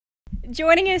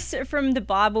joining us from the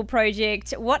Bible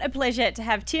Project, what a pleasure to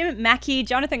have Tim, Mackie,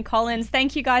 Jonathan Collins.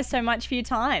 Thank you guys so much for your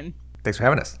time. Thanks for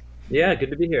having us. Yeah, good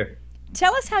to be here.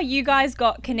 Tell us how you guys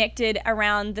got connected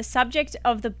around the subject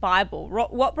of the Bible.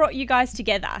 What brought you guys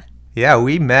together? Yeah,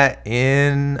 we met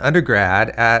in undergrad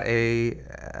at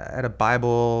a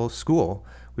Bible school.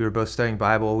 We were both studying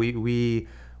Bible. We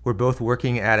were both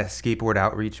working at a skateboard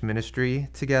outreach ministry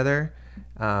together.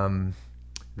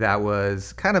 That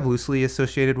was kind of loosely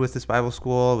associated with this Bible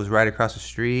school. It was right across the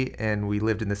street, and we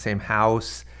lived in the same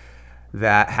house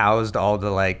that housed all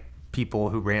the people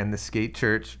who ran the skate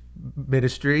church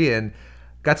ministry, and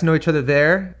got to know each other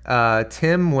there.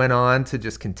 Tim went on to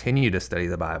just continue to study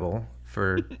the Bible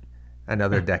for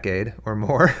another decade or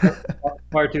more.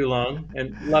 Far too long,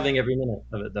 and loving every minute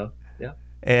of it, though. Yeah.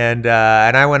 And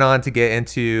I went on to get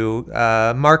into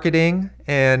marketing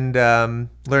and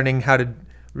learning how to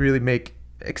really make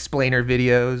explainer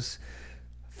videos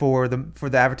for the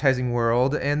advertising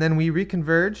world. And then we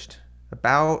reconverged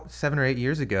about 7 or 8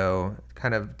 years ago.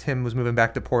 Tim was moving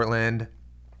back to Portland.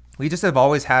 We just have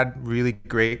always had really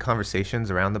great conversations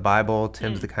around the Bible.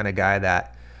 Tim's the kind of guy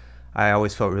that I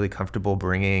always felt really comfortable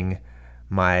bringing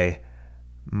my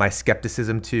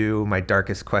skepticism to, my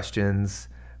darkest questions,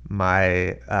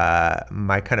 my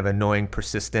kind of annoying,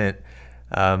 persistent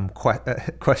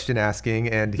question asking,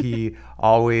 and he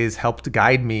always helped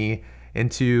guide me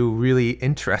into really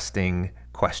interesting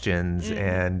questions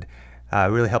and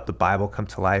really helped the Bible come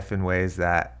to life in ways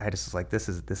that I just was like, this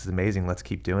is amazing. Let's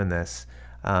keep doing this.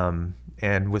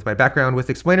 And with my background with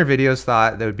explainer videos,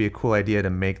 thought that would be a cool idea to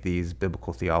make these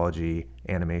biblical theology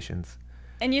animations.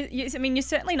 And you're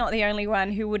certainly not the only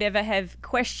one who would ever have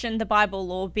questioned the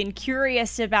Bible or been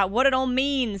curious about what it all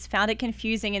means, found it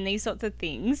confusing and these sorts of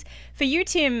things. For you,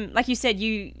 Tim, like you said,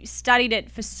 you studied it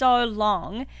for so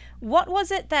long. What was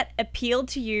it that appealed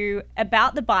to you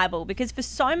about the Bible? Because for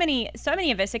so many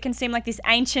of us, it can seem like this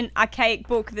ancient, archaic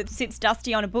book that sits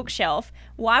dusty on a bookshelf.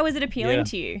 Why was it appealing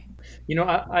to you?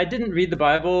 I didn't read the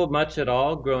Bible much at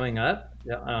all growing up.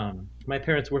 My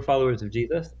parents were followers of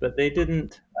Jesus, but they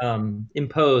didn't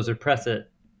impose or press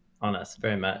it on us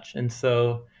very much. And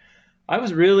so I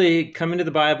was really coming to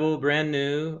the Bible brand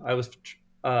new. I was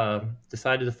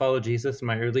decided to follow Jesus in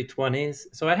my early 20s.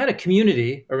 So I had a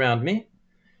community around me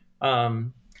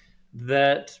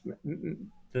that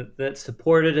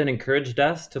supported and encouraged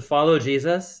us to follow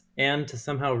Jesus and to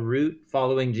somehow root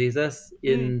following Jesus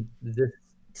in this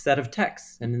set of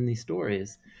texts and in these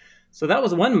stories. So that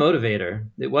was one motivator.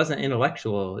 It wasn't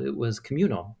intellectual, it was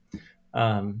communal.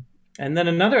 And then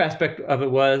another aspect of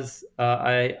it was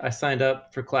I signed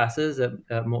up for classes at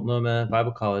Multimedia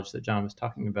Bible College that John was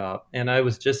talking about. And I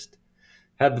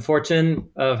had the fortune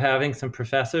of having some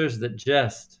professors that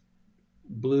just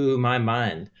blew my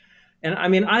mind. And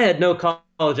I had no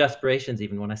college aspirations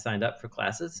even when I signed up for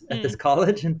classes at this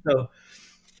college. And so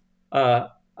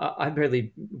I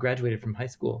barely graduated from high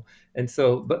school. And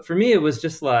so, but for me, it was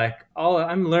just like,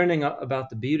 I'm learning about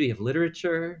the beauty of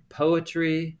literature,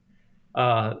 poetry.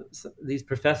 These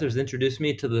professors introduced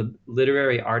me to the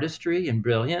literary artistry and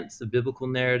brilliance of biblical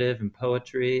narrative and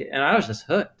poetry. And I was just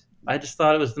hooked. I just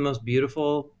thought it was the most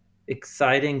beautiful,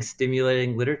 exciting,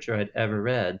 stimulating literature I'd ever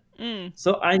read.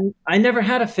 So I never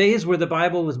had a phase where the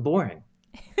Bible was boring.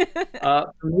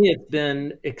 For me, it's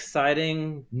been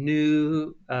exciting,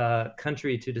 new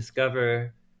country to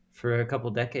discover for a couple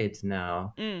decades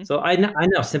now. So I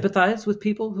now sympathize with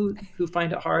people who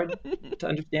find it hard to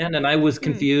understand, and I was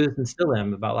confused and still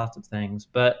am about lots of things.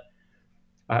 But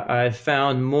I've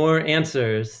found more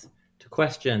answers to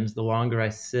questions the longer I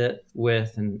sit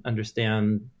with and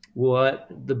understand what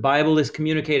the Bible is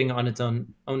communicating on its own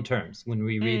terms when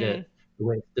we read it the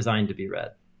way it's designed to be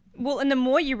read. Well, and the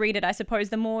more you read it, I suppose,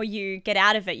 the more you get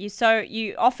out of it.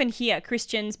 You often hear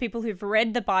Christians, people who've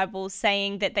read the Bible,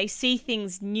 saying that they see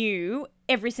things new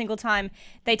every single time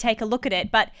they take a look at it.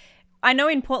 But I know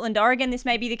in Portland, Oregon, this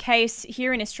may be the case.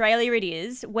 Here in Australia it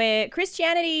is, where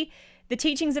Christianity, the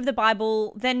teachings of the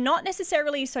Bible, they're not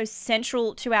necessarily so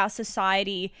central to our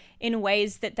society in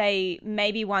ways that they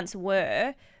maybe once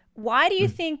were. Why do you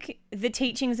think the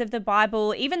teachings of the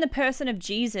Bible, even the person of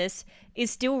Jesus, is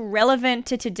still relevant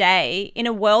to today in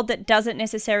a world that doesn't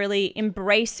necessarily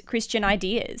embrace Christian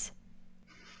ideas?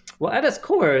 Well, at its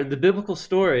core, the biblical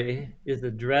story is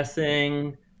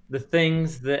addressing the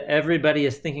things that everybody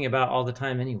is thinking about all the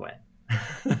time anyway.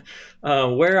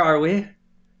 Where are we?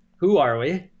 Who are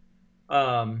we?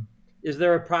 Is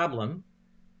there a problem?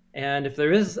 And if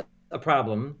there is a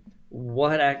problem,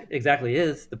 what exactly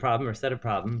is the problem or set of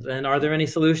problems? And are there any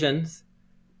solutions?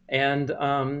 And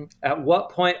at what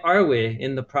point are we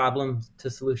in the problem to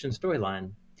solution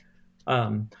storyline?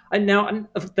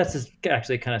 That's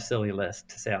actually kind of silly list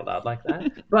to say out loud like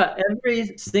that. But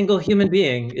every single human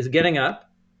being is getting up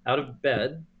out of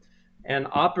bed and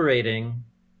operating,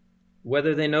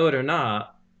 whether they know it or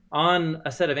not, on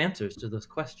a set of answers to those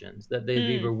questions that they've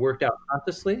either worked out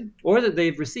consciously or that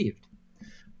they've received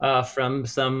from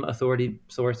some authority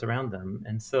source around them.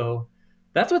 And so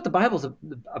that's what the Bible's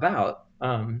about.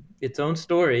 Its own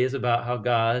story is about how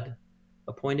God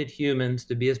appointed humans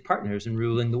to be his partners in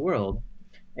ruling the world.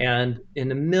 And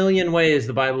in a million ways,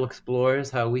 the Bible explores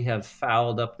how we have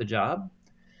fouled up the job.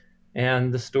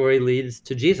 And the story leads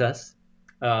to Jesus,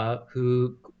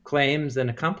 who claims and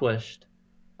accomplished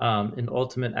an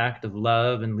ultimate act of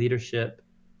love and leadership,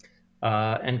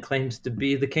 and claims to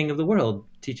be the king of the world,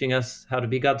 teaching us how to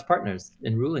be God's partners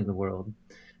in ruling the world.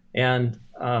 And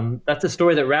that's a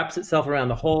story that wraps itself around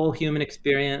the whole human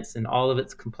experience and all of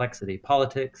its complexity: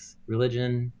 politics,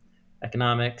 religion,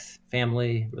 economics,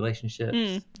 family,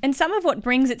 relationships. And some of what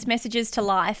brings its messages to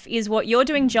life is what you're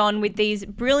doing, John, with these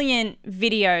brilliant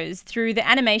videos through the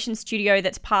animation studio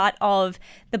that's part of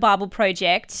the Bible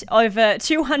Project. Over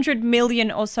 200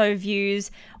 million or so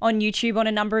views on YouTube on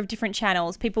a number of different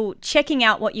channels, people checking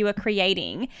out what you are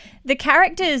creating. The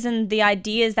characters and the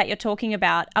ideas that you're talking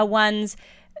about are ones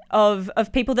of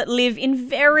people that live in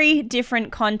very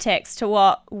different contexts to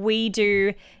what we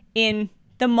do in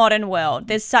the modern world.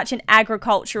 There's such an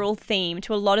agricultural theme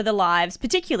to a lot of the lives,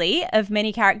 particularly of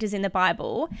many characters in the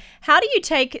Bible. How do you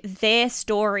take their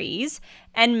stories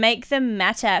and make them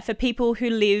matter for people who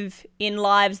live in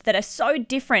lives that are so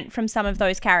different from some of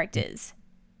those characters?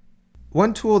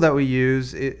 One tool that we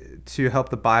use to help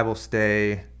the Bible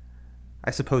stay,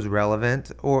 I suppose,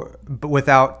 relevant, but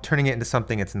without turning it into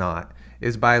something it's not,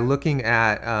 is by looking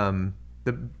at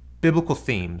the biblical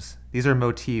themes. These are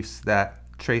motifs that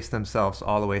trace themselves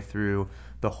all the way through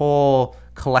the whole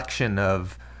collection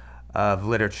of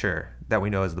literature that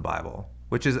we know as the Bible,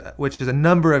 which is a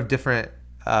number of different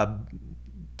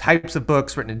types of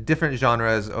books written in different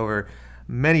genres over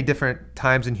many different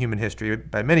times in human history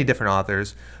by many different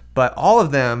authors. But all of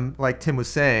them, like Tim was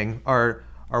saying, are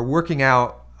working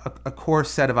out a core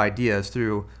set of ideas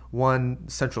through one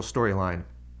central storyline.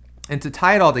 And to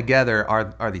tie it all together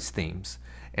are these themes.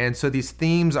 And so these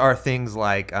themes are things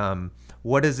like,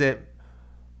 what does it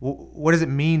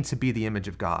mean to be the image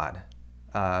of God,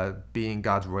 being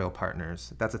God's royal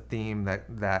partners? That's a theme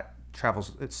that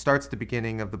travels. It starts at the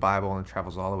beginning of the Bible and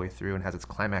travels all the way through and has its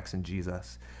climax in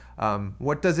Jesus.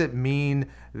 What does it mean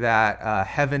that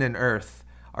heaven and earth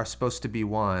are supposed to be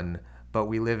one, but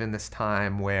we live in this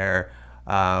time where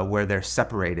they're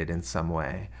separated in some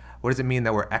way? What does it mean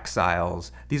that we're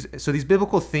exiles? These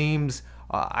biblical themes,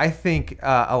 I think,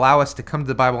 allow us to come to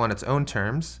the Bible on its own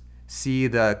terms, see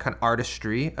the kind of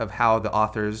artistry of how the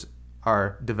authors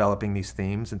are developing these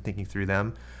themes and thinking through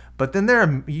them. But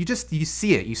then you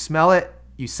see it, you smell it,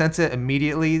 you sense it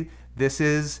immediately. This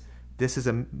is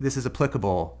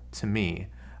applicable to me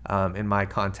in my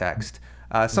context.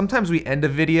 Sometimes we end a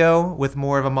video with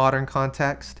more of a modern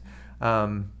context,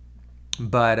 but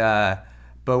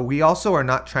we also are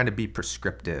not trying to be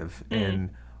prescriptive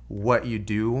in what you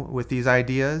do with these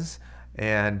ideas.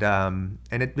 And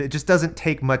it just doesn't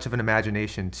take much of an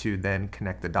imagination to then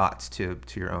connect the dots to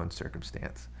your own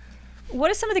circumstance. What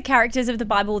are some of the characters of the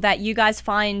Bible that you guys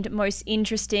find most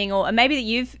interesting, or maybe that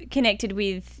you've connected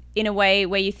with in a way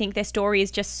where you think their story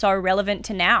is just so relevant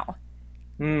to now?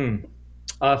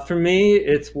 For me,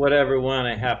 it's whatever one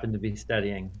I happen to be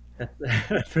studying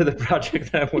for the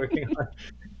project that I'm working on.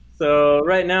 So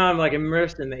right now I'm like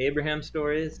immersed in the Abraham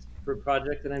stories for a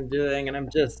project that I'm doing, and I'm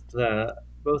just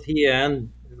both he and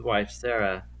his wife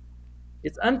Sarah.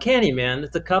 It's uncanny, man.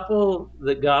 It's a couple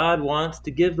that God wants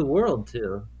to give the world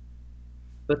to,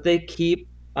 but they keep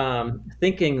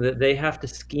thinking that they have to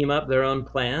scheme up their own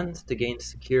plans to gain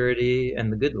security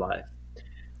and the good life.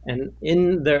 And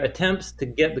in their attempts to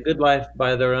get the good life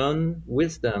by their own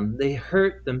wisdom, they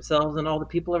hurt themselves and all the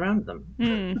people around them.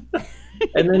 And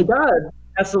then God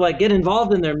has to get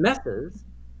involved in their messes,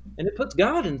 and it puts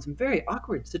God in some very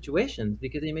awkward situations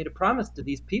because he made a promise to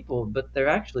these people, but they're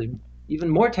actually even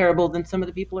more terrible than some of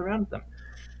the people around them.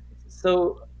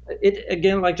 So it,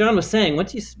 again, like John was saying,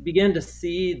 once you begin to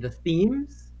see the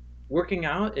themes working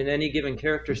out in any given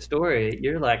character story,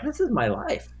 you're like, this is my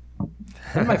life.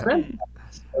 And my friends.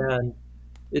 And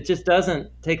it just doesn't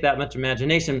take that much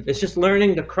imagination. It's just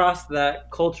learning to cross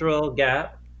that cultural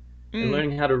gap and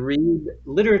learning how to read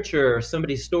literature or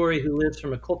somebody's story who lives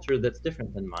from a culture that's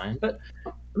different than mine. But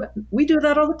we do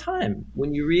that all the time.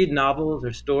 When you read novels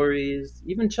or stories,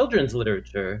 even children's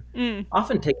literature,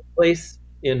 often takes place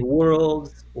in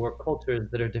worlds or cultures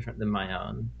that are different than my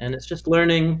own. And it's just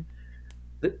learning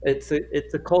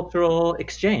it's a cultural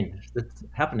exchange that's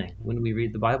happening when we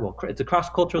read the Bible. It's a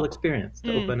cross-cultural experience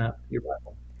to open up your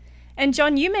Bible. And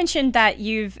John, you mentioned that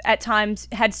you've at times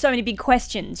had so many big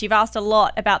questions. You've asked a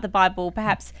lot about the Bible,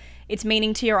 perhaps its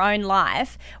meaning to your own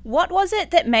life. What was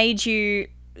it that made you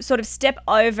sort of step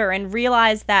over and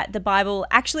realize that the Bible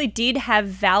actually did have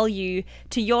value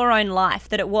to your own life,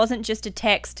 that it wasn't just a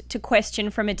text to question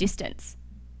from a distance?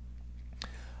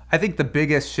 I think the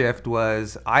biggest shift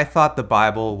was I thought the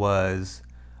Bible was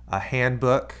a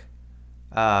handbook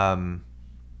that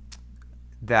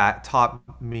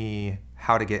taught me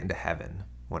how to get into heaven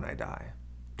when I die.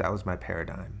 That was my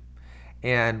paradigm.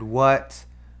 And what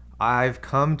I've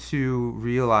come to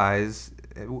realize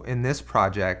in this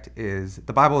project is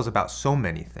the Bible is about so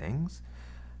many things,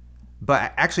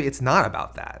 but actually it's not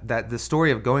about that. That the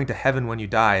story of going to heaven when you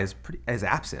die is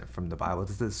absent from the Bible.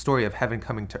 It's the story of heaven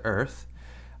coming to earth,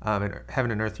 and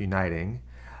heaven and earth uniting.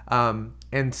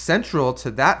 And central to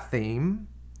that theme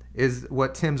is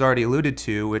what Tim's already alluded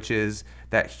to, which is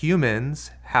that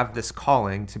humans have this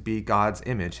calling to be God's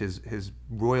image, his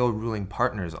royal ruling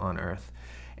partners on earth.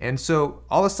 And so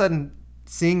all of a sudden,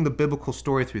 seeing the biblical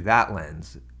story through that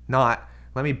lens, not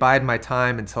let me bide my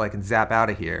time until I can zap out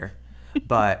of here,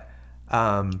 but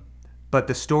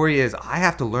the story is I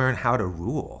have to learn how to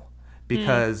rule,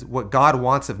 because what God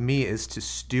wants of me is to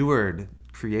steward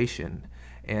creation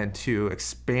and to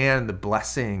expand the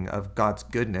blessing of God's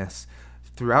goodness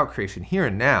throughout creation here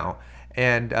and now.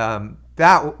 And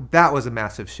that was a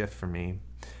massive shift for me.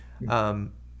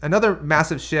 Another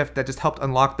massive shift that just helped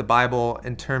unlock the Bible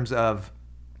in terms of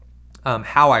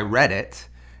how I read it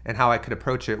and how I could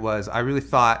approach it was I really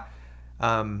thought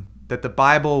that the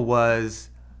Bible was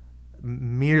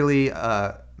merely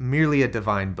a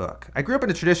divine book. I grew up in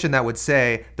a tradition that would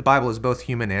say the Bible is both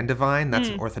human and divine. That's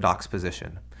an orthodox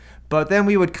position. But then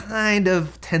we would kind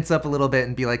of tense up a little bit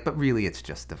and be like, but really it's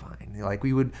just divine. Like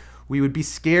we would be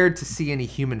scared to see any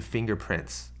human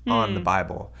fingerprints on the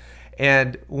Bible.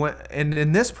 And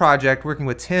in this project, working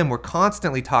with Tim, we're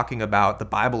constantly talking about the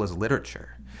Bible as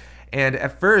literature. And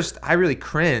at first, I really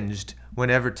cringed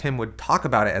whenever Tim would talk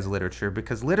about it as literature,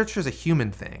 because literature is a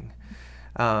human thing.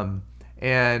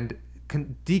 And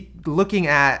looking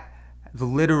at the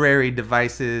literary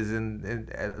devices and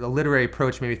the literary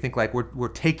approach made me think like we're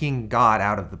taking God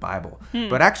out of the Bible.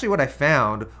 But actually what I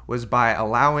found was by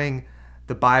allowing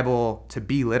the Bible to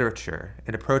be literature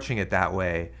and approaching it that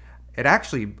way, it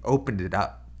actually opened it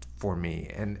up for me.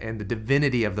 And the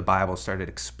divinity of the Bible started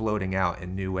exploding out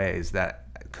in new ways that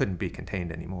couldn't be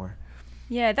contained anymore.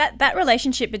 Yeah, that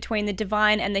relationship between the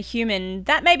divine and the human,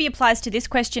 that maybe applies to this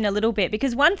question a little bit,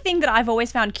 because one thing that I've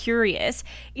always found curious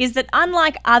is that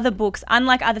unlike other books,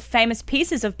 unlike other famous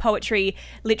pieces of poetry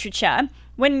literature,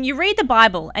 when you read the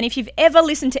Bible, and if you've ever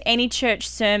listened to any church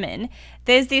sermon,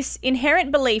 there's this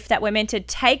inherent belief that we're meant to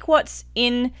take what's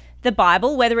in the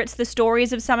Bible, whether it's the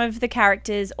stories of some of the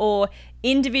characters or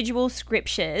individual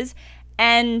scriptures,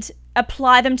 and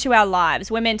apply them to our lives.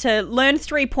 We're meant to learn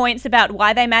 3 points about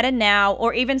why they matter now,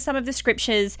 or even some of the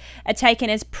scriptures are taken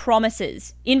as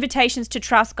promises, invitations to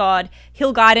trust God.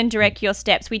 He'll guide and direct your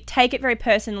steps. We take it very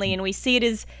personally and we see it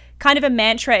as kind of a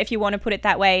mantra, if you want to put it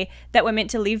that way, that we're meant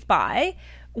to live by.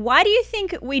 Why do you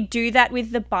think we do that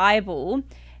with the Bible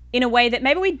in a way that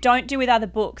maybe we don't do with other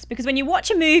books? Because when you watch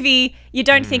a movie, you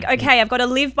don't think, okay, I've got to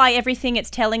live by everything it's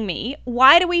telling me.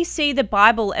 Why do we see the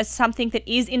Bible as something that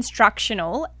is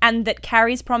instructional and that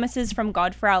carries promises from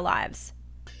God for our lives?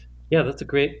 Yeah, that's a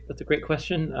great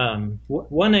question.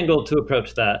 One angle to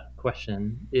approach that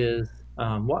question is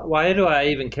why do I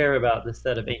even care about this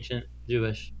set of ancient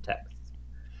Jewish texts?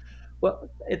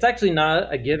 Well, it's actually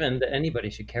not a given that anybody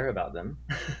should care about them.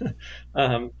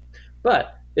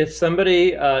 But if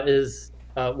somebody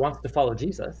wants to follow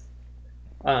Jesus,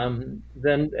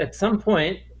 then at some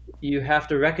point you have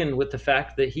to reckon with the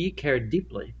fact that he cared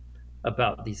deeply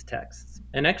about these texts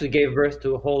and actually gave birth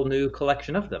to a whole new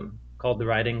collection of them called the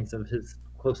writings of his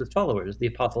closest followers, the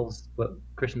apostles, what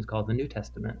Christians call the New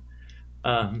Testament.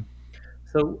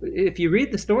 So if you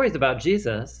read the stories about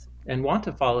Jesus and want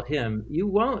to follow him, you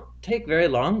won't take very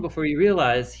long before you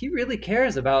realize he really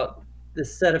cares about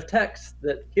this set of texts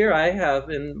that here I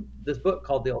have in this book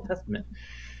called the Old Testament.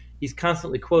 He's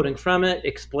constantly quoting from it,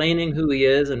 explaining who he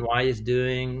is and why he's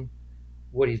doing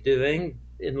what he's doing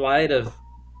in light of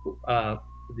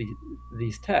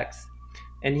these texts.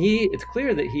 And it's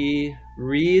clear that he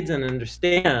reads and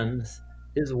understands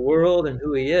his world and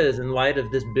who he is in light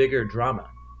of this bigger drama.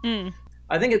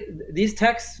 I think these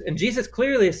texts, and Jesus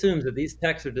clearly assumes that these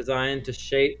texts are designed to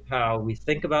shape how we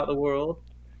think about the world,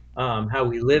 how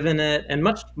we live in it, and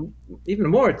much even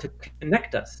more to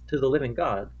connect us to the living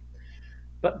God.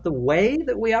 But the way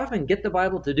that we often get the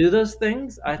Bible to do those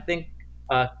things, I think,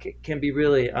 can be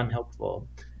really unhelpful.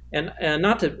 And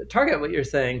not to target what you're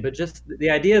saying, but just the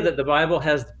idea that the Bible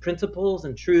has principles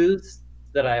and truths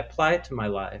that I apply to my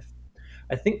life,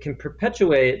 I think can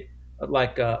perpetuate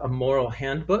like a moral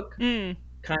handbook,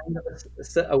 kind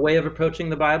of a way of approaching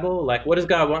the Bible. Like, what does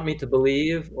God want me to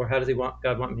believe, or how does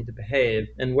God want me to behave?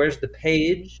 And where's the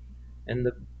page and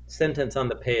the sentence on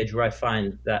the page where I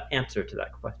find that answer to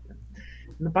that question?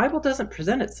 And the Bible doesn't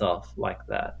present itself like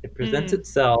that. It presents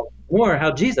itself more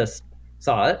how Jesus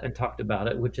saw it and talked about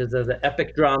it, which is as an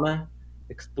epic drama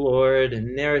explored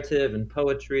in narrative and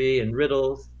poetry and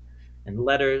riddles and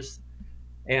letters.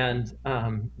 And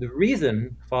the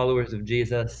reason followers of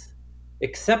Jesus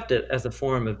accept it as a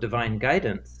form of divine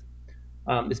guidance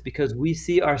is because we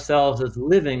see ourselves as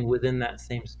living within that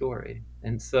same story.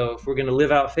 And so if we're going to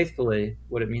live out faithfully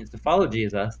what it means to follow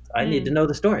Jesus, I need to know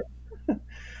the story.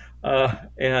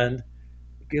 And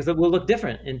because it will look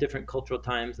different in different cultural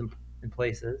times and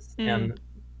places. And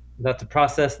that's a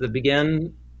process that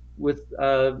began with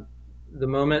the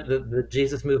moment that the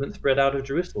Jesus movement spread out of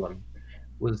Jerusalem,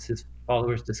 was his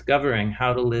followers discovering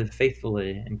how to live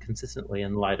faithfully and consistently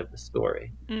in light of the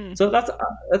story. So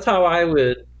that's how I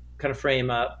would kind of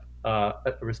frame up a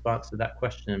response to that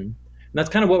question. And that's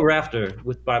kind of what we're after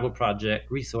with BibleProject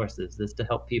resources, is to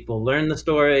help people learn the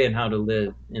story and how to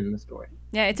live in the story.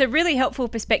 Yeah, it's a really helpful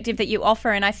perspective that you offer,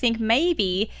 and I think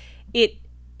maybe it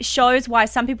shows why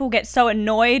some people get so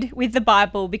annoyed with the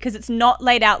Bible, because it's not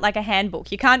laid out like a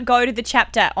handbook. You can't go to the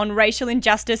chapter on racial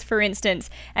injustice, for instance,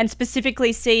 and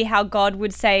specifically see how God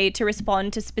would say to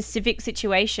respond to specific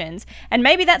situations. And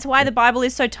maybe that's why the Bible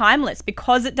is so timeless,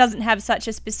 because it doesn't have such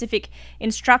a specific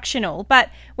instructional. But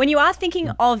when you are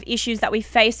thinking of issues that we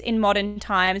face in modern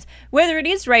times, whether it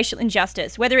is racial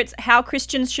injustice, whether it's how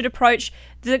Christians should approach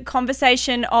the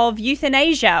conversation of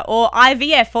euthanasia or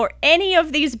IVF or any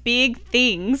of these big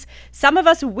things, some of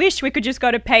us wish we could just go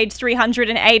to page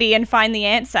 380 and find the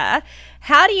answer.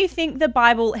 How do you think the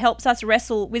Bible helps us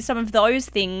wrestle with some of those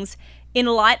things in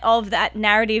light of that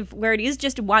narrative where it is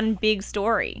just one big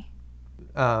story?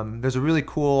 There's a really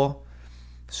cool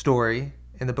story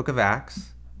in the book of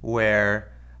Acts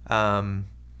where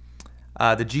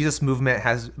the Jesus movement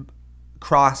has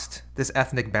crossed this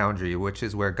ethnic boundary, which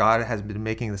is where God has been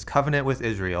making this covenant with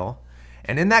Israel.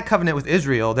 And in that covenant with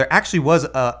Israel, there actually was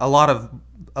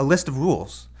a list of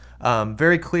rules,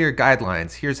 very clear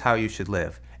guidelines. Here's how you should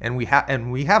live. And we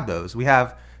have those. We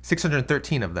have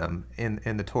 613 of them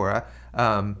in the Torah.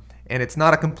 And it's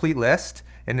not a complete list,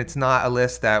 and it's not a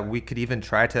list that we could even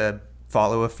try to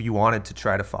follow if you wanted to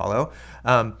try to follow.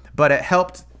 But it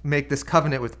helped make this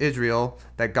covenant with Israel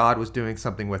that God was doing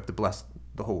something with to bless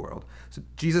the whole world. So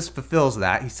Jesus fulfills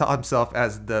that. He saw himself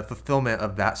as the fulfillment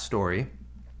of that story.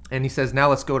 And he says, now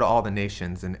let's go to all the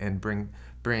nations and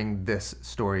bring this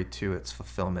story to its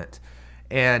fulfillment.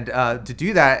 And to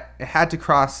do that, it had to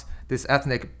cross this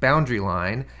ethnic boundary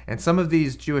line. And some of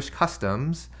these Jewish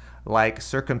customs, like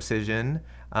circumcision,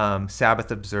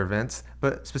 Sabbath observance,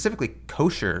 but specifically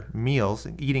kosher meals,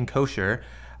 eating kosher,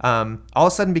 all of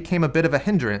a sudden became a bit of a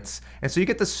hindrance. And so you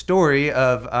get the story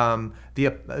of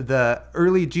the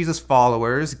early Jesus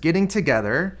followers getting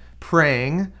together,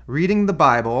 praying, reading the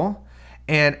Bible,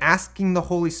 and asking the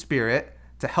Holy Spirit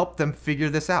to help them figure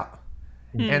this out.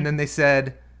 And then they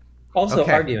said... Also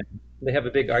okay. Arguing. They have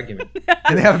a big argument.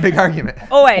 And they have a big argument.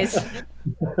 Always.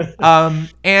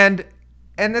 And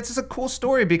this is a cool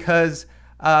story because...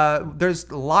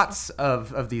 there's lots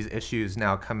of these issues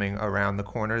now coming around the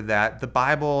corner that the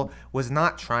Bible was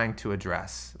not trying to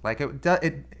address. Like even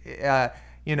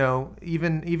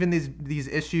these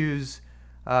issues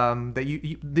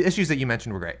the issues that you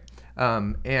mentioned were great.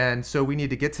 And so we need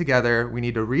to get together. We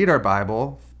need to read our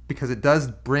Bible because it does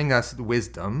bring us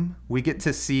wisdom. We get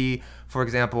to see, for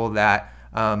example, that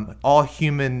all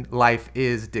human life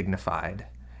is dignified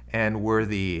and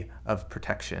worthy of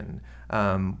protection.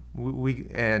 And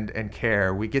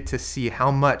care. We get to see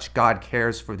how much God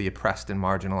cares for the oppressed and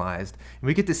marginalized. And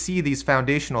we get to see these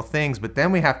foundational things, but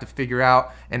then we have to figure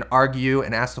out and argue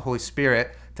and ask the Holy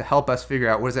Spirit to help us figure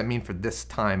out what does that mean for this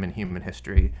time in human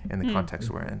history and the context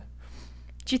we're in.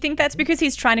 Do you think that's because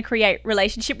he's trying to create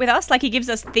relationship with us? Like he gives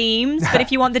us themes, but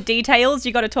if you want the details,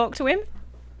 you got to talk to him?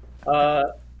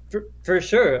 For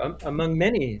sure, among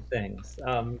many things.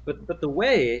 But the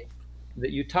way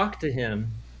that you talk to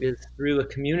him is through a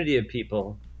community of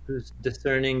people who's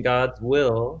discerning God's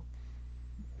will,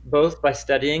 both by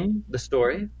studying the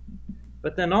story,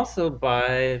 but then also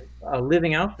by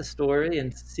living out the story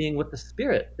and seeing what the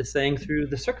Spirit is saying through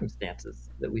the circumstances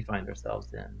that we find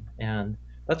ourselves in. And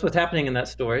that's what's happening in that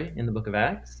story in the book of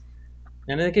Acts.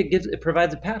 and I think it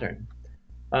provides a pattern.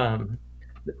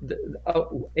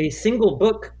 A single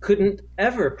book couldn't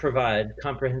ever provide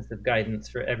comprehensive guidance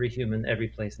for every human, every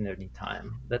place, and any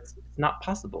time. That's not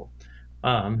possible.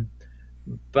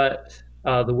 But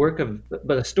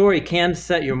a story can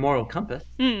set your moral compass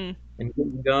and get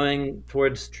you going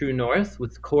towards true north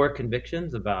with core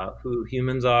convictions about who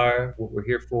humans are, what we're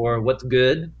here for, what's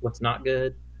good, what's not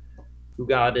good, who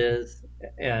God is.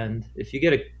 And if you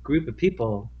get a group of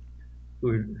people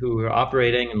who are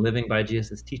operating and living by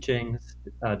Jesus' teachings,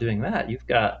 doing that, you've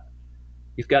got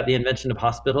the invention of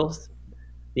hospitals,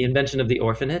 the invention of the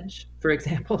orphanage, for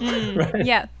example, right?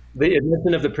 Yeah. The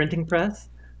invention of the printing press.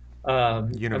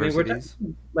 Universities.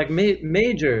 Like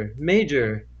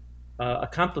major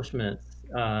accomplishments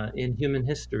in human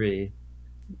history.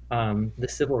 The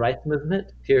civil rights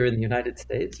movement here in the United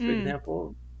States, for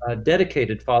example,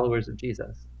 dedicated followers of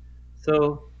Jesus.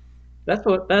 So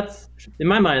that's in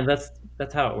my mind,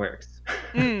 that's how it works.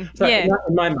 So yeah. not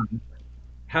in my mind.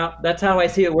 That's how I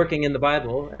see it working in the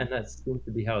Bible, and that seems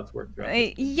to be how it's worked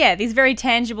throughout. Yeah, these very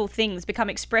tangible things become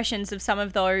expressions of some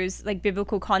of those like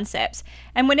biblical concepts.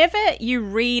 And whenever you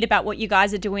read about what you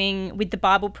guys are doing with the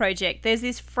Bible Project, there's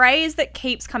this phrase that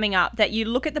keeps coming up, that you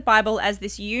look at the Bible as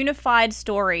this unified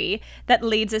story that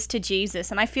leads us to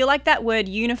Jesus. And I feel like that word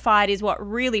unified is what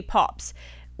really pops.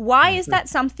 Why is that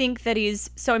something that is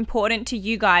so important to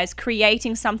you guys,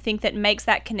 creating something that makes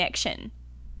that connection?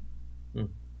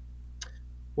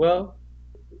 Well,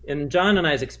 in John and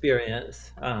I's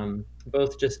experience,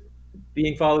 both just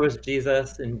being followers of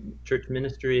Jesus in church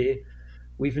ministry,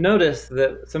 we've noticed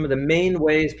that some of the main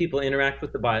ways people interact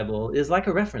with the Bible is like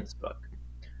a reference book.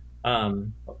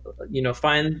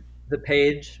 Find the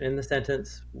page in the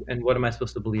sentence, and what am I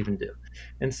supposed to believe and do?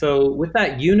 And so with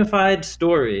that unified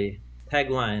story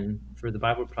tagline for the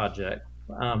Bible Project,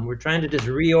 we're trying to just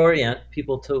reorient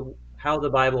people to how the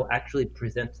Bible actually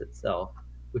presents itself,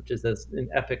 which is as an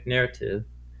epic narrative.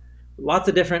 Lots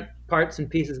of different parts and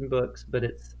pieces and books, but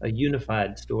it's a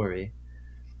unified story.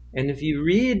 And if you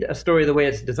read a story the way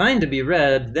it's designed to be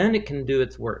read, then it can do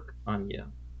its work on you.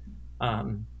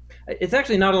 It's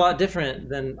actually not a lot different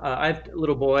than I have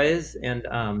little boys, and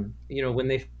when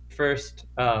they first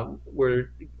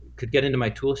could get into my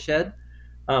tool shed,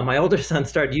 my older son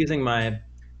started using my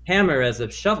hammer as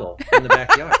a shovel in the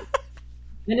backyard.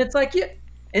 And it's like, yeah,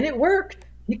 and it worked.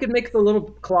 He could make the little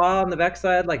claw on the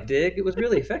backside like dig. It was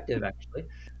really effective, actually.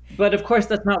 But of course,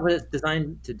 that's not what it's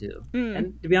designed to do.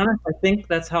 And to be honest, I think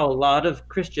that's how a lot of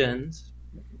Christians,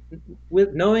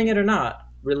 with knowing it or not,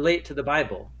 relate to the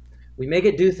Bible. We make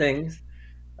it do things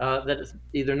that it's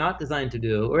either not designed to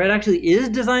do, or it actually is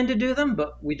designed to do them,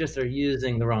 but we just are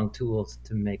using the wrong tools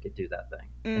to make it do that thing.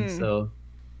 And so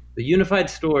the unified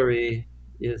story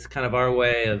is kind of our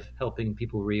way of helping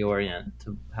people reorient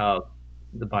to how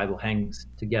the Bible hangs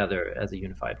together as a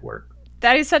unified work.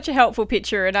 That is such a helpful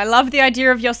picture, and I love the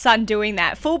idea of your son doing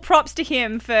that. Full props to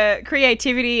him for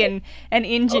creativity and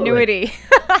ingenuity.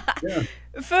 Yeah.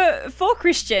 For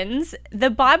Christians, the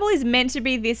Bible is meant to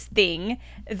be this thing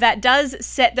that does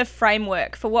set the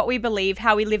framework for what we believe,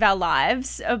 how we live our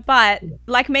lives. But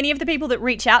like many of the people that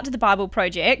reach out to the Bible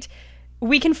Project,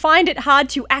 we can find it hard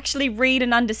to actually read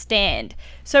and understand.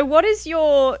 So what is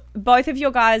both of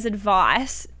your guys'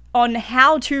 advice on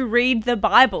how to read the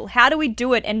Bible? How do we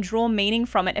do it and draw meaning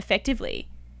from it effectively?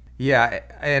 Yeah,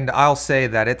 and I'll say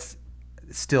that it's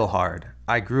still hard.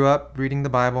 I grew up reading the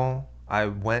Bible. I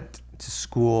went to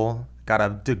school, got a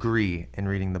degree in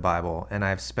reading the Bible, and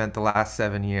I've spent the last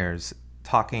 7 years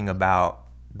talking about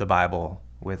the Bible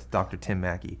with Dr. Tim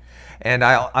Mackie. And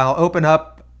I'll open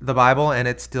up the Bible, and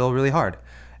it's still really hard.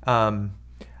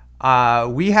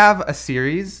 We have a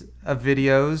series of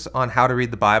videos on how to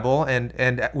read the Bible,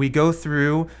 and we go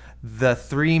through the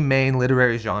 3 main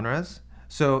literary genres.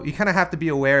 So you kind of have to be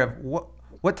aware of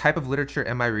what type of literature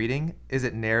am I reading? Is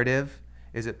it narrative?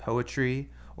 Is it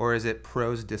poetry? Or is it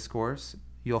prose discourse?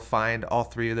 You'll find all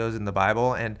 3 of those in the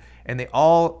Bible, and they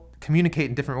all communicate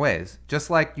in different ways.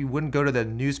 Just like you wouldn't go to the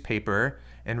newspaper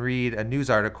and read a news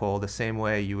article the same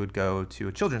way you would go to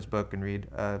a children's book and read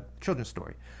a children's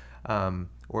story.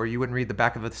 Or you wouldn't read the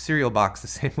back of a cereal box the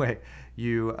same way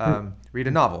you read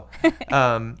a novel.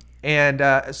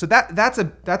 So that's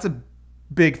a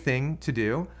big thing to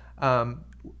do.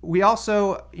 We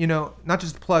also, not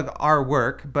just plug our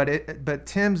work, but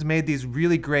Tim's made these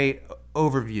really great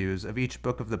overviews of each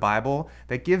book of the Bible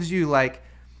that gives you like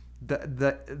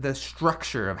the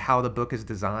structure of how the book is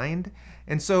designed.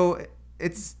 And so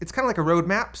it's kind of like a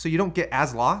roadmap, so you don't get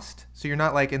as lost. So you're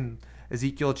not like in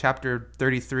Ezekiel chapter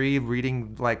 33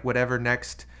 reading like whatever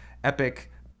next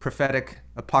epic prophetic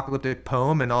apocalyptic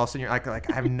poem, and all of a sudden you're like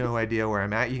I have no idea where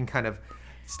I'm at. You can kind of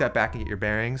step back and get your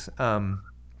bearings.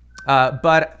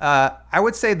 But I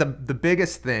would say the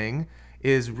biggest thing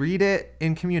is read it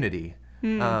in community.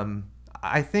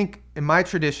 I think in my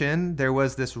tradition, there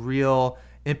was this real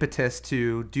impetus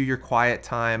to do your quiet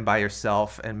time by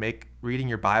yourself and make reading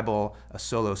your Bible a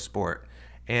solo sport.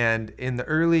 And in the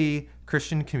early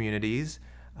Christian communities,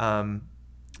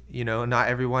 not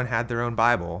everyone had their own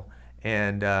Bible.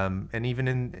 And even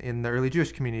in the early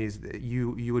Jewish communities,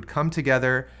 you would come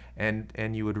together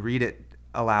and you would read it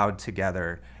aloud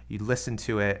together. You listen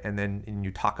to it and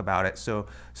you talk about it. So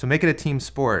make it a team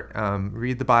sport.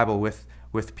 Read the Bible with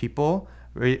people.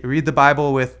 Read the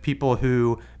Bible with people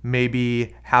who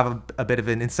maybe have a bit of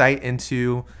an insight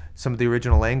into some of the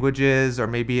original languages, or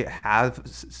maybe have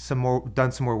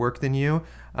done some more work than you.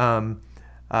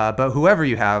 But whoever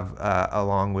you have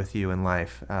along with you in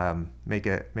life, make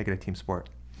it a team sport.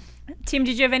 Tim,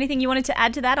 did you have anything you wanted to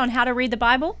add to that on how to read the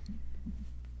Bible?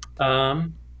 Yeah,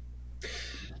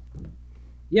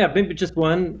 maybe just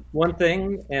one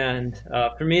thing. And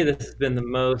for me, this has been the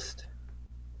most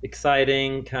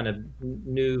exciting kind of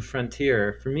new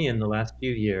frontier for me in the last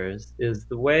few years, is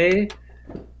the way,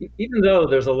 even though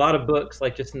there's a lot of books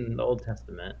like just in the Old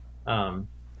Testament,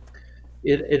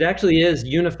 it actually is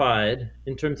unified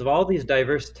in terms of all these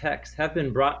diverse texts have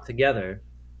been brought together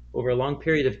over a long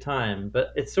period of time.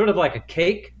 But it's sort of like a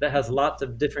cake that has lots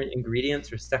of different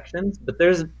ingredients or sections, but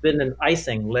there's been an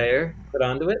icing layer put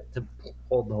onto it to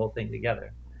hold the whole thing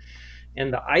together.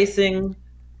 And the icing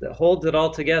that holds it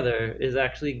all together is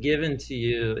actually given to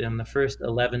you in the first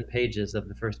 11 pages of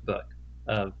the first book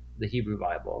of the Hebrew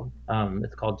Bible.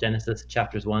 It's called Genesis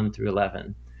chapters 1 through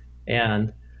 11.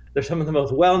 And they're some of the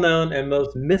most well-known and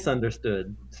most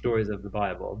misunderstood stories of the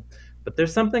Bible. But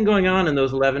there's something going on in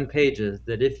those 11 pages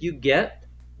that if you get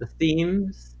the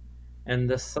themes and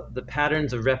the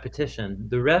patterns of repetition,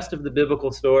 the rest of the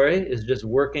biblical story is just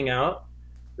working out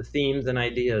the themes and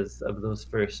ideas of those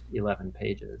first 11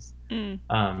 pages.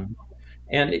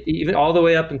 And even all the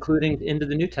way up, including into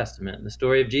the New Testament, the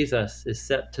story of Jesus is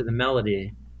set to the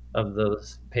melody of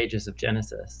those pages of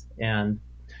Genesis. And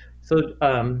so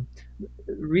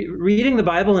reading the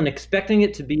Bible and expecting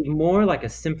it to be more like a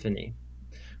symphony,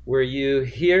 where you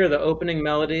hear the opening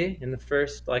melody in the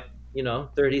first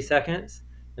 30 seconds,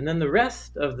 and then the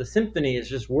rest of the symphony is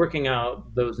just working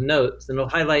out those notes, and it'll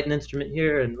highlight an instrument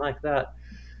here and like that.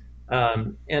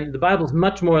 And the Bible's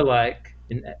much more like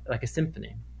a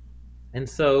symphony. And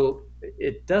so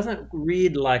it doesn't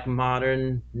read like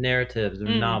modern narratives or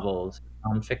novels,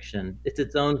 nonfiction. It's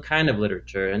its own kind of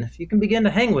literature. And if you can begin to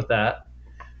hang with that,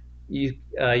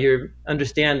 your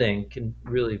understanding can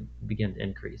really begin to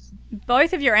increase.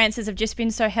 Both of your answers have just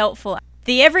been so helpful.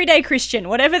 The everyday Christian,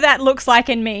 whatever that looks like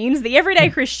and means, the everyday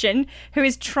Christian who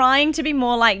is trying to be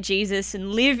more like Jesus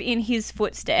and live in his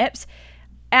footsteps.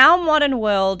 Our modern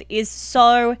world is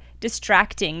so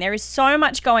distracting. There is so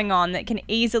much going on that can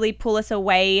easily pull us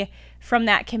away from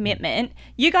that commitment.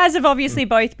 You guys have obviously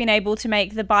both been able to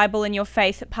make the Bible and your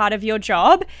faith part of your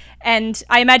job, and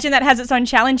I imagine that has its own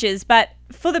challenges. But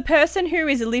for the person who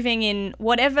is living in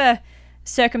whatever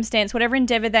circumstance, whatever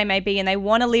endeavor they may be, and they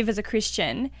want to live as a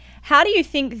Christian, how do you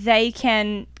think they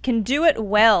can do it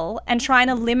well and try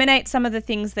and eliminate some of the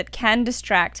things that can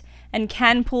distract and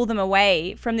can pull them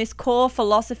away from this core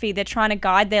philosophy they're trying to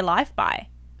guide their life by?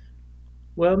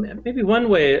 Well, maybe one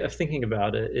way of thinking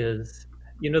about it is,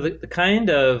 the kind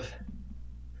of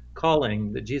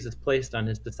calling that Jesus placed on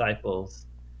his disciples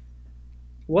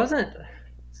wasn't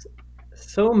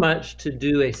so much to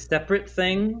do a separate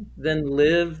thing than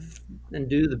live and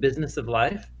do the business of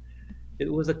life.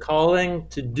 It was a calling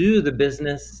to do the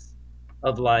business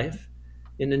of life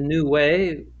in a new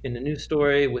way, in a new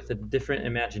story, with a different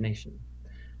imagination.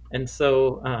 And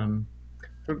so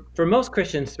for most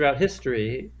Christians throughout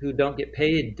history who don't get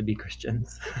paid to be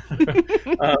Christians,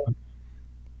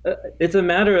 it's a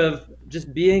matter of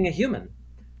just being a human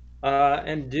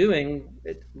and doing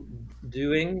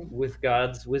with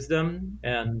God's wisdom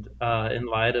and in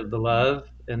light of the love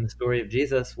and the story of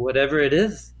Jesus, whatever it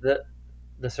is that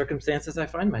the circumstances I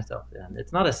find myself in.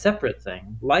 It's not a separate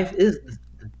thing. Life is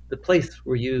the place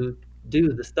where you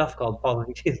do the stuff called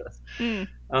following Jesus.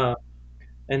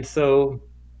 And so,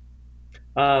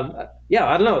 I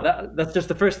don't know. That's just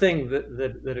the first thing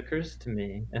that occurs to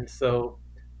me. And so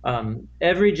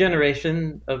every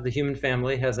generation of the human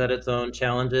family has had its own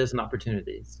challenges and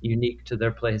opportunities, unique to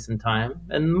their place and time.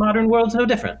 And the modern world's no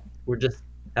different. We're just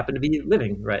happen to be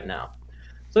living right now.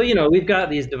 So, we've got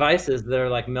these devices that are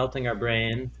like melting our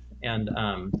brains and,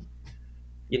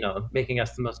 making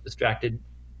us the most distracted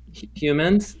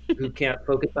humans who can't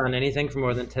focus on anything for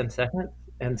more than 10 seconds.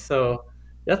 And so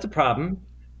that's a problem.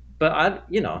 But I,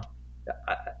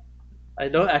 I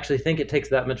don't actually think it takes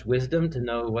that much wisdom to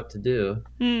know what to do.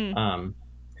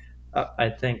 I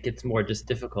think it's more just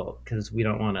difficult because we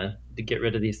don't want to get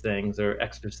rid of these things or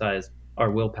exercise our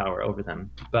willpower over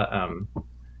them. But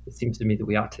it seems to me that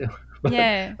we ought to. But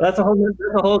Yeah. that's a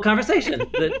whole conversation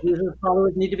that Jesus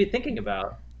followers need to be thinking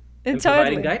about and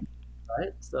providing Totally. guidance,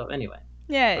 right? So anyway.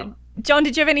 Yeah. John,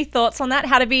 did you have any thoughts on that?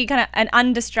 How to be kind of an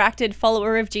undistracted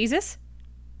follower of Jesus?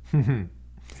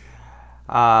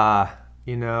 I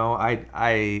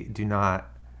do not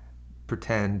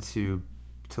pretend to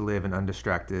live an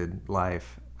undistracted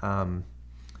life.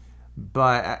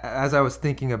 But as I was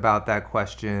thinking about that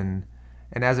question,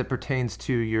 and as it pertains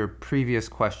to your previous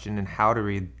question and how to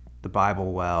read the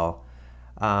Bible well,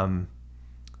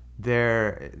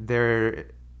 there's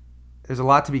a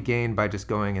lot to be gained by just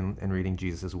going and reading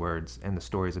Jesus' words and the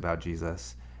stories about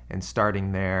Jesus and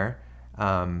starting there.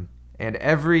 And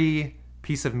every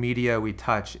piece of media we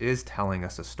touch is telling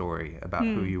us a story about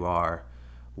who you are,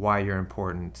 why you're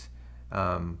important,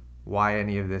 why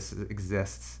any of this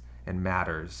exists and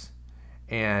matters.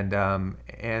 And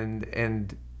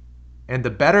the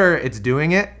better it's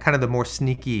doing it, kind of the more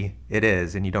sneaky it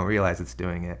is, and you don't realize it's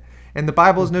doing it. And the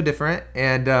Bible is no different.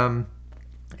 And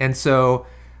so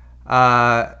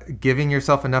giving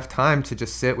yourself enough time to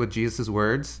just sit with Jesus'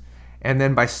 words, and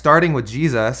then by starting with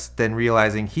Jesus, then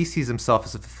realizing he sees himself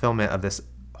as a fulfillment of this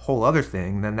whole other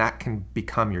thing, then that can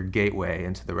become your gateway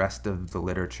into the rest of the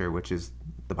literature, which is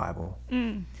the Bible.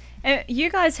 You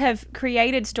guys have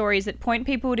created stories that point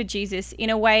people to Jesus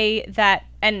in a way that,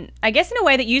 and I guess in a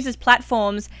way that uses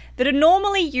platforms that are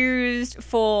normally used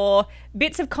for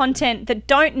bits of content that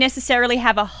don't necessarily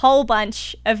have a whole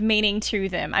bunch of meaning to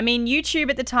them. I mean, YouTube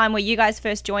at the time where you guys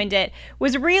first joined it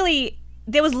was really,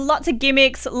 there was lots of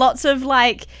gimmicks, lots of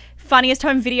like funniest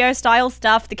home video style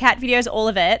stuff, the cat videos, all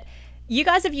of it. You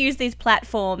guys have used these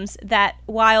platforms that,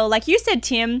 while, like you said,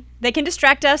 Tim, they can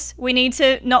distract us, we need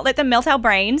to not let them melt our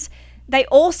brains, they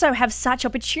also have such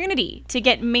opportunity to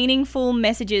get meaningful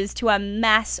messages to a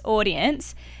mass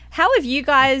audience. How have you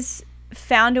guys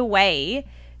found a way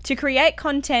to create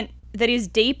content that is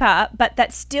deeper, but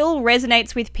that still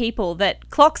resonates with people, that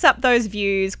clocks up those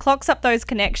views, clocks up those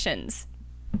connections?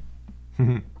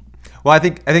 Well, I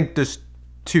think there's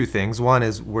two things. One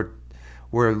is we're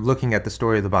looking at the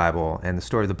story of the Bible, and the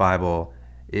story of the Bible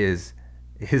is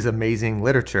amazing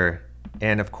literature,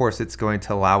 and of course it's going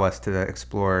to allow us to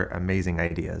explore amazing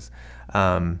ideas,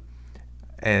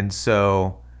 and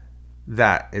so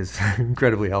that is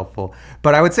incredibly helpful.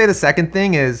 But I would say the second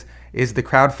thing is the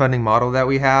crowdfunding model that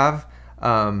we have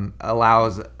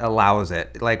allows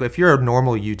it. Like if you're a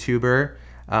normal YouTuber,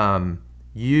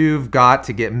 you've got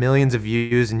to get millions of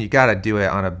views, and you got to do it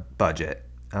on a budget.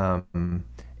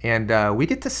 And we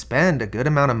get to spend a good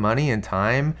amount of money and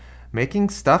time making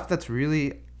stuff that's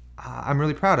really, I'm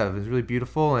really proud of. It's really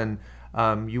beautiful, and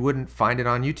you wouldn't find it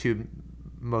on YouTube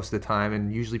most of the time,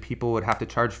 and usually people would have to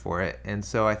charge for it. And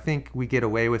so I think we get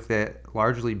away with it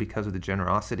largely because of the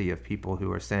generosity of people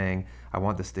who are saying, I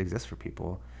want this to exist for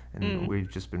people. And we've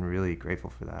just been really grateful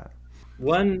for that.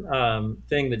 One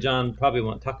thing that John probably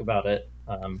won't talk about it,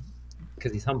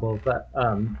 because he's humble, but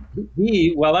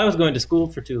while I was going to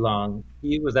school for too long,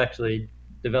 he was actually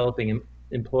developing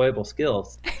employable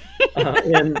skills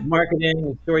in marketing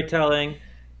and storytelling.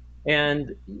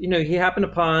 And, he happened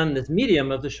upon this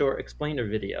medium of the short explainer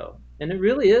video. And it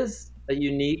really is a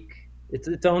unique, it's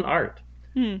its own art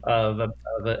of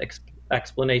an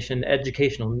explanation,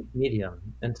 educational medium.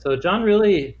 And so John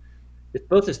really, it's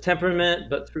both his temperament,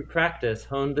 but through practice,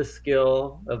 honed the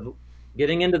skill of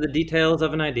getting into the details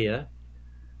of an idea,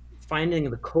 finding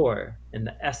the core and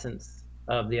the essence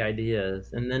of the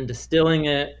ideas, and then distilling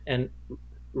it and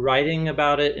writing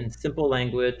about it in simple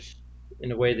language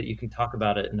in a way that you can talk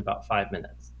about it in about 5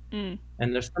 minutes. And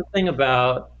there's something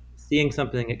about seeing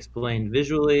something explained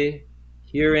visually,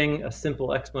 hearing a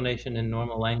simple explanation in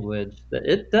normal language, that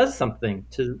it does something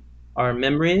to our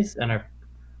memories and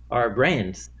our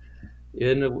brains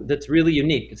that's really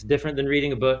unique. It's different than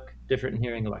reading a book, different than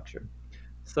hearing a lecture.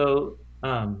 So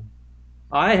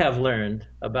I have learned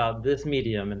about this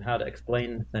medium and how to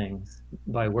explain things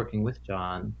by working with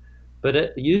John,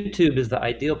 but YouTube is the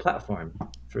ideal platform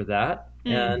for that.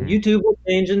 And YouTube will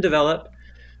change and develop,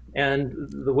 and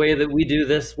the way that we do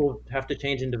this will have to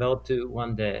change and develop too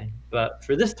one day. But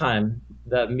for this time,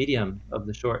 the medium of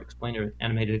the short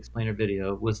animated explainer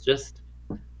video was just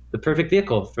the perfect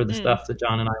vehicle for the stuff that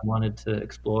John and I wanted to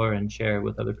explore and share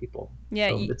with other people. Yeah,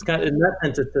 so it's kind of, in that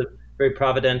sense, it's a very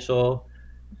providential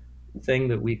thing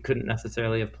that we couldn't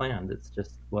necessarily have planned. It's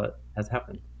just what has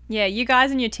happened. Yeah, you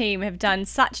guys and your team have done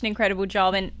such an incredible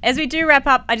job. And as we do wrap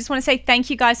up, I just want to say thank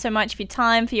you guys so much for your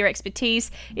time, for your expertise.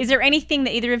 Is there anything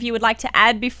that either of you would like to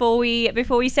add before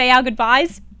we say our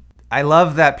goodbyes? I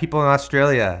love that people in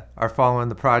Australia are following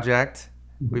the project.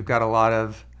 We've got a lot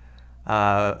of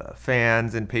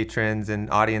fans and patrons and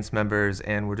audience members,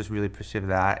 and we're just really appreciative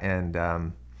of that,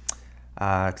 and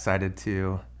excited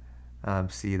to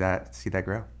see that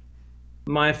grow.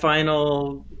 My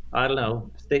final,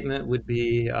 statement would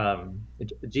be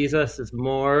Jesus is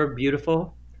more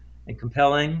beautiful and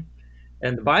compelling,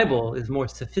 and the Bible is more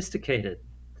sophisticated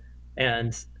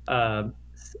and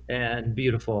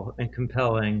beautiful and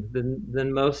compelling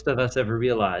than most of us ever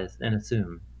realize and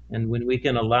assume. And when we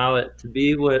can allow it to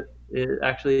be what it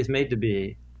actually is made to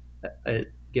be,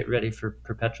 get ready for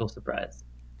perpetual surprise.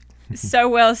 So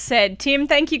well said. Tim,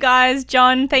 thank you guys.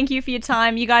 John, thank you for your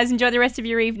time. You guys enjoy the rest of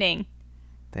your evening.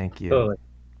 Thank you. Totally.